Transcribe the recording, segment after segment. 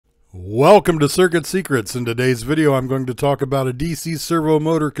Welcome to Circuit Secrets. In today's video, I'm going to talk about a DC servo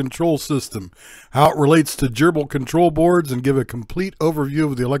motor control system, how it relates to gerbil control boards, and give a complete overview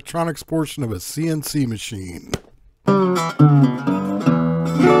of the electronics portion of a CNC machine.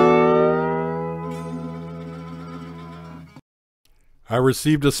 I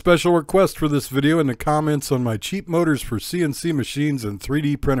received a special request for this video in the comments on my cheap motors for CNC machines and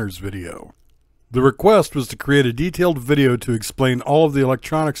 3D printers video. The request was to create a detailed video to explain all of the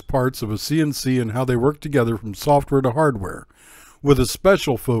electronics parts of a CNC and how they work together from software to hardware, with a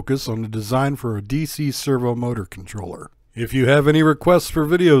special focus on the design for a DC servo motor controller. If you have any requests for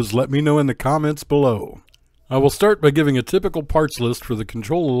videos, let me know in the comments below. I will start by giving a typical parts list for the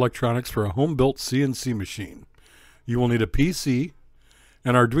control electronics for a home-built CNC machine. You will need a PC,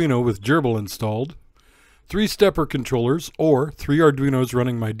 an Arduino with gerbil installed, 3 stepper controllers, or 3 Arduinos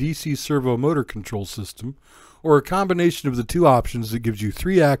running my DC servo motor control system, or a combination of the two options that gives you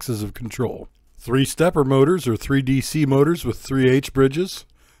 3 axes of control. 3 stepper motors or 3 DC motors with 3 H bridges,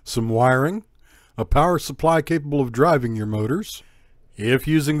 some wiring, a power supply capable of driving your motors. If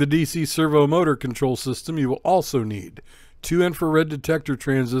using the DC servo motor control system, you will also need 2 infrared detector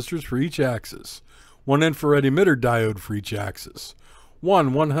transistors for each axis, 1 infrared emitter diode for each axis,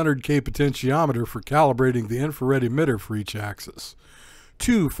 1 100K potentiometer for calibrating the infrared emitter for each axis,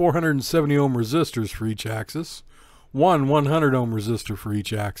 2 470 ohm resistors for each axis, 1 100 ohm resistor for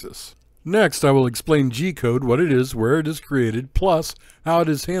each axis. Next, I will explain G-code, what it is, where it is created, plus how it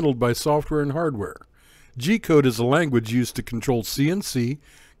is handled by software and hardware. G-code is a language used to control CNC,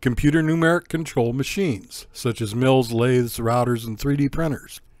 computer numeric control machines, such as mills, lathes, routers, and 3D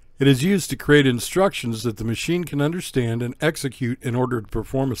printers. It is used to create instructions that the machine can understand and execute in order to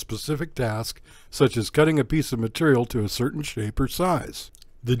perform a specific task, such as cutting a piece of material to a certain shape or size.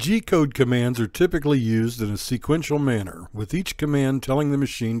 The G-code commands are typically used in a sequential manner, with each command telling the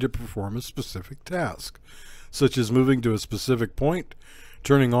machine to perform a specific task, such as moving to a specific point,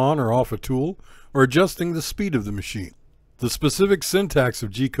 turning on or off a tool, or adjusting the speed of the machine. The specific syntax of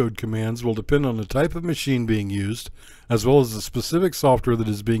G-code commands will depend on the type of machine being used, as well as the specific software that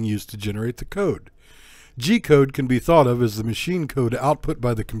is being used to generate the code. G-code can be thought of as the machine code output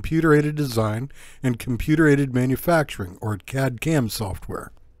by the computer-aided design and computer-aided manufacturing, or CAD/CAM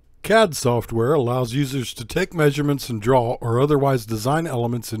software. CAD software allows users to take measurements and draw or otherwise design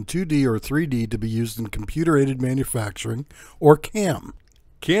elements in 2D or 3D to be used in computer-aided manufacturing, or CAM.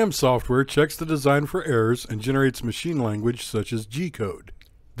 CAM software checks the design for errors and generates machine language such as G-code.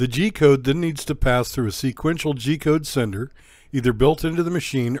 The G-code then needs to pass through a sequential G-code sender, either built into the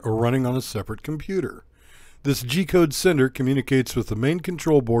machine or running on a separate computer. This G-code sender communicates with the main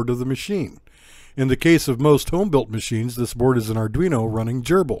control board of the machine. In the case of most home-built machines, this board is an Arduino running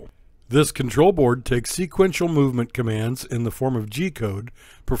gerbil. This control board takes sequential movement commands in the form of G-code,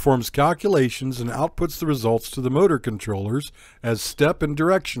 performs calculations, and outputs the results to the motor controllers as step and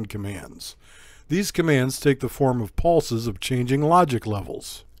direction commands. These commands take the form of pulses of changing logic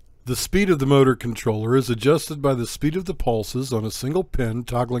levels. The speed of the motor controller is adjusted by the speed of the pulses on a single pin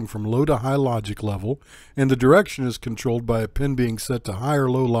toggling from low to high logic level, and the direction is controlled by a pin being set to high or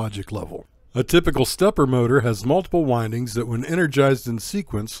low logic level. A typical stepper motor has multiple windings that, when energized in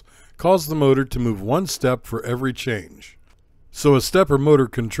sequence, cause the motor to move 1 step for every change. So a stepper motor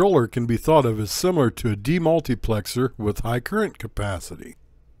controller can be thought of as similar to a demultiplexer with high current capacity.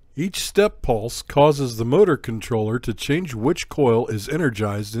 Each step pulse causes the motor controller to change which coil is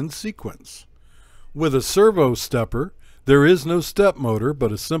energized in sequence. With a servo stepper, there is no step motor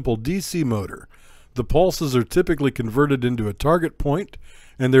but a simple DC motor. The pulses are typically converted into a target point,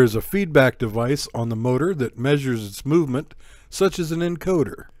 and there is a feedback device on the motor that measures its movement, such as an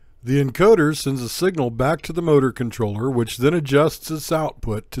encoder. The encoder sends a signal back to the motor controller, which then adjusts its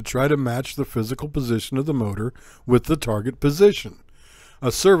output to try to match the physical position of the motor with the target position.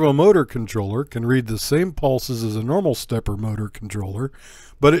 A servo motor controller can read the same pulses as a normal stepper motor controller,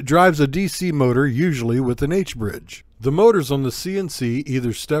 but it drives a DC motor, usually with an H-bridge. The motors on the CNC,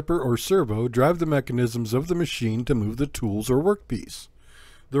 either stepper or servo, drive the mechanisms of the machine to move the tools or workpiece.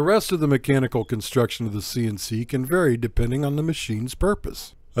 The rest of the mechanical construction of the CNC can vary depending on the machine's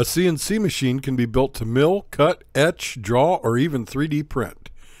purpose. A CNC machine can be built to mill, cut, etch, draw, or even 3D print.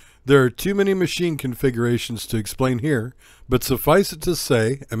 There are too many machine configurations to explain here, but suffice it to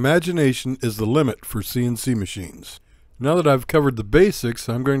say, imagination is the limit for CNC machines. Now that I've covered the basics,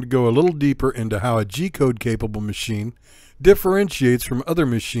 I'm going to go a little deeper into how a G-code capable machine differentiates from other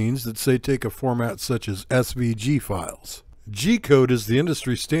machines that, say, take a format such as SVG files. G-code is the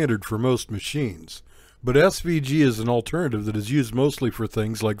industry standard for most machines, but SVG is an alternative that is used mostly for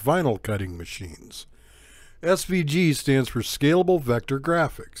things like vinyl cutting machines. SVG stands for Scalable Vector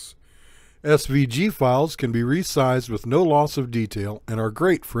Graphics. SVG files can be resized with no loss of detail and are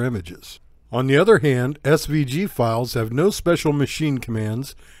great for images. On the other hand, SVG files have no special machine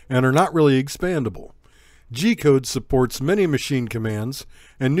commands and are not really expandable. G-code supports many machine commands,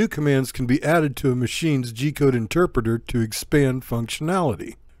 and new commands can be added to a machine's G-code interpreter to expand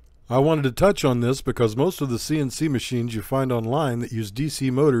functionality. I wanted to touch on this because most of the CNC machines you find online that use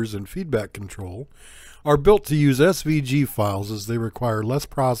DC motors and feedback control are built to use SVG files, as they require less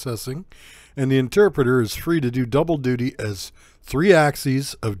processing, and the interpreter is free to do double duty as 3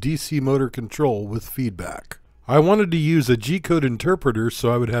 axes of DC motor control with feedback. I wanted to use a G-code interpreter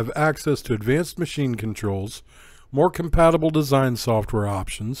so I would have access to advanced machine controls, more compatible design software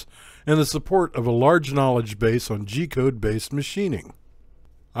options, and the support of a large knowledge base on G-code based machining.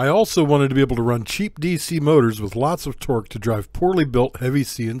 I also wanted to be able to run cheap DC motors with lots of torque to drive poorly built heavy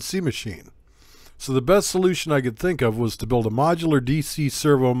CNC machine. So the best solution I could think of was to build a modular DC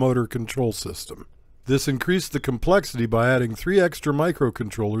servo motor control system. This increased the complexity by adding 3 extra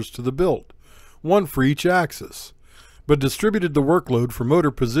microcontrollers to the build, 1 for each axis, but distributed the workload for motor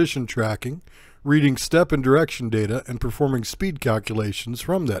position tracking, reading step and direction data, and performing speed calculations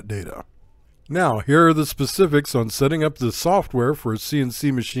from that data. Now, here are the specifics on setting up the software for a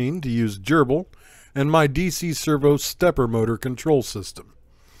CNC machine to use Gerbil and my DC servo stepper motor control system.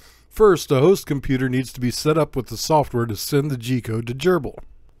 First, a host computer needs to be set up with the software to send the G-code to Gerbil.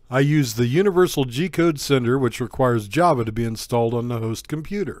 I use the Universal G-code sender, which requires Java to be installed on the host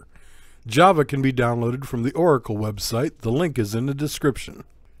computer. Java can be downloaded from the Oracle website. The link is in the description.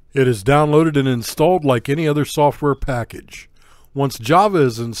 It is downloaded and installed like any other software package. Once Java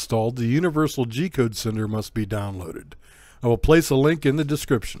is installed, the Universal G-code sender must be downloaded. I will place a link in the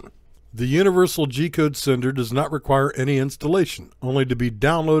description. The Universal G-code sender does not require any installation, only to be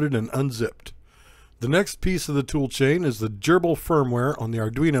downloaded and unzipped. The next piece of the tool chain is the Gerbil firmware on the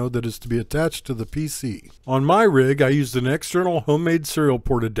Arduino that is to be attached to the PC. On my rig, I used an external homemade serial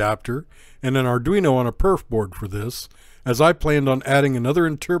port adapter and an Arduino on a perf board for this, as I planned on adding another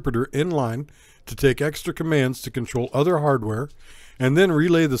interpreter inline to take extra commands to control other hardware, and then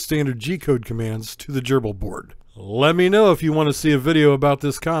relay the standard G-code commands to the Gerbil board. Let me know if you want to see a video about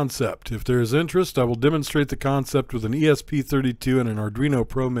this concept. If there is interest, I will demonstrate the concept with an ESP32 and an Arduino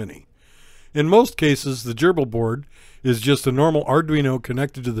Pro Mini. In most cases, the Gerbil board is just a normal Arduino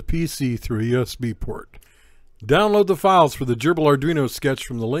connected to the PC through a USB port. Download the files for the Gerbil Arduino sketch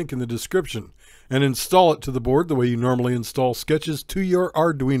from the link in the description and install it to the board the way you normally install sketches to your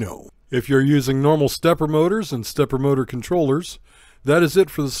Arduino. If you're using normal stepper motors and stepper motor controllers, that is it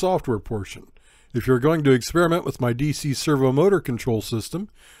for the software portion. If you're going to experiment with my DC servo motor control system,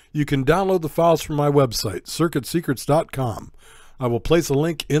 you can download the files from my website, circuitsecrets.com. I will place a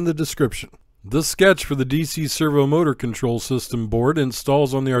link in the description. This sketch for the DC servo motor control system board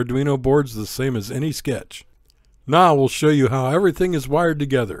installs on the Arduino boards the same as any sketch. Now we'll show you how everything is wired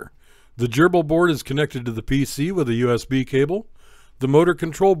together. The Gerbil board is connected to the PC with a USB cable. The motor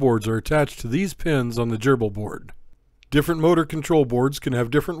control boards are attached to these pins on the Gerbil board. Different motor control boards can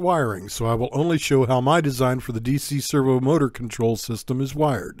have different wiring, so I will only show how my design for the DC servo motor control system is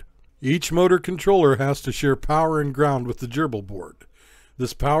wired. Each motor controller has to share power and ground with the Gerbil board.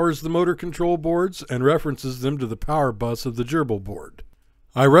 This powers the motor control boards and references them to the power bus of the Gerbil board.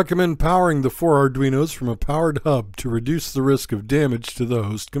 I recommend powering the 4 Arduinos from a powered hub to reduce the risk of damage to the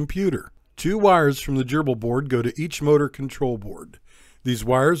host computer. 2 wires from the Gerbil board go to each motor control board. These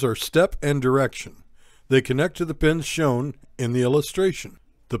wires are step and direction. They connect to the pins shown in the illustration.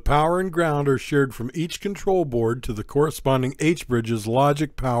 The power and ground are shared from each control board to the corresponding H-bridge's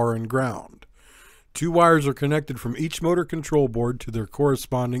logic power and ground. 2 wires are connected from each motor control board to their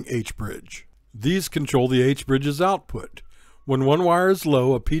corresponding H-bridge. These control the H-bridge's output. When one wire is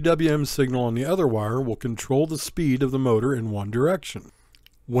low, a PWM signal on the other wire will control the speed of the motor in one direction.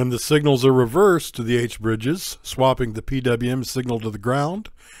 When the signals are reversed to the H-bridges, swapping the PWM signal to the ground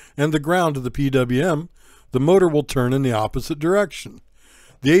and the ground to the PWM, the motor will turn in the opposite direction.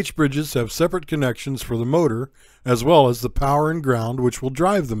 The H-bridges have separate connections for the motor as well as the power and ground which will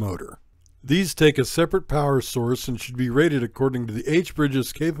drive the motor. These take a separate power source and should be rated according to the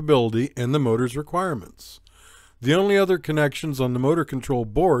H-bridge's capability and the motor's requirements. The only other connections on the motor control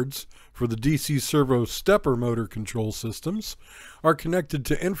boards for the DC servo stepper motor control systems are connected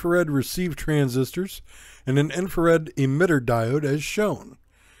to infrared receive transistors and an infrared emitter diode as shown.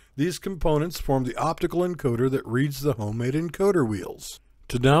 These components form the optical encoder that reads the homemade encoder wheels.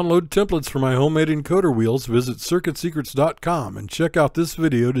 To download templates for my homemade encoder wheels, visit circuitsecrets.com and check out this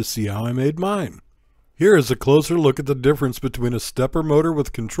video to see how I made mine. Here is a closer look at the difference between a stepper motor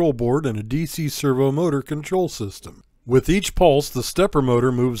with control board and a DC servo motor control system. With each pulse, the stepper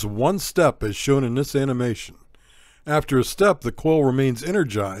motor moves one step as shown in this animation. After a step, the coil remains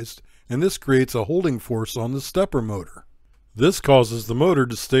energized, and this creates a holding force on the stepper motor. This causes the motor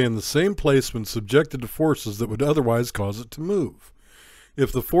to stay in the same place when subjected to forces that would otherwise cause it to move.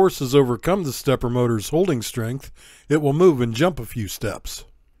 If the forces overcome the stepper motor's holding strength, it will move and jump a few steps.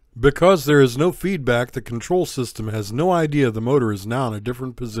 Because there is no feedback, the control system has no idea the motor is now in a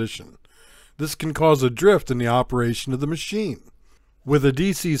different position. This can cause a drift in the operation of the machine. With a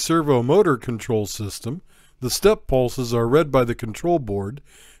DC servo motor control system, the step pulses are read by the control board,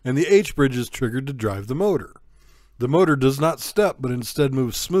 and the H-bridge is triggered to drive the motor. The motor does not step, but instead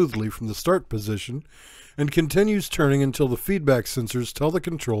moves smoothly from the start position and continues turning until the feedback sensors tell the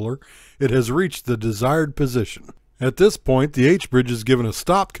controller it has reached the desired position. At this point, the H-bridge is given a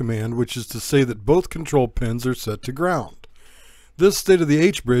stop command, which is to say that both control pins are set to ground. This state of the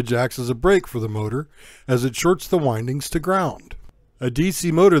H-bridge acts as a brake for the motor as it shorts the windings to ground. A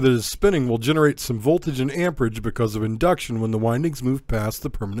DC motor that is spinning will generate some voltage and amperage because of induction when the windings move past the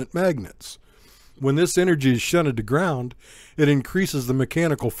permanent magnets. When this energy is shunted to ground, it increases the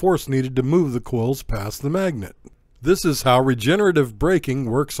mechanical force needed to move the coils past the magnet. This is how regenerative braking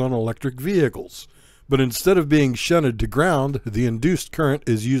works on electric vehicles, but instead of being shunted to ground, the induced current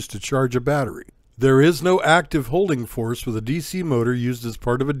is used to charge a battery. There is no active holding force with a DC motor used as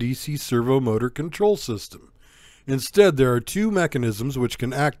part of a DC servo motor control system. Instead, there are two mechanisms which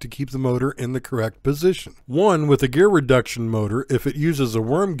can act to keep the motor in the correct position. One, with a gear reduction motor, if it uses a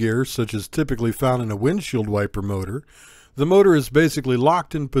worm gear, such as typically found in a windshield wiper motor, the motor is basically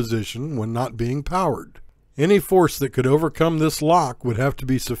locked in position when not being powered. Any force that could overcome this lock would have to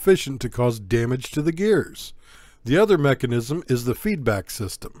be sufficient to cause damage to the gears. The other mechanism is the feedback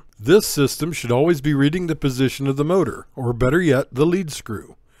system. This system should always be reading the position of the motor, or better yet, the lead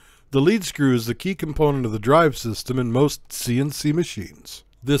screw. The lead screw is the key component of the drive system in most CNC machines.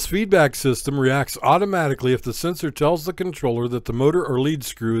 This feedback system reacts automatically if the sensor tells the controller that the motor or lead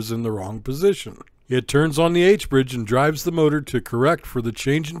screw is in the wrong position. It turns on the H-bridge and drives the motor to correct for the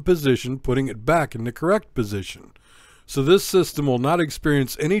change in position, putting it back in the correct position. So this system will not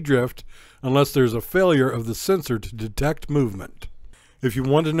experience any drift unless there's a failure of the sensor to detect movement. If you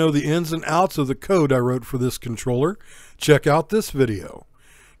want to know the ins and outs of the code I wrote for this controller, check out this video.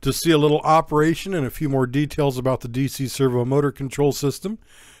 To see a little operation and a few more details about the DC servo motor control system,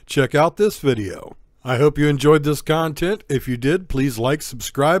 check out this video. I hope you enjoyed this content. If you did, please like,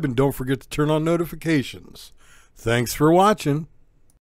 subscribe, and don't forget to turn on notifications. Thanks for watching.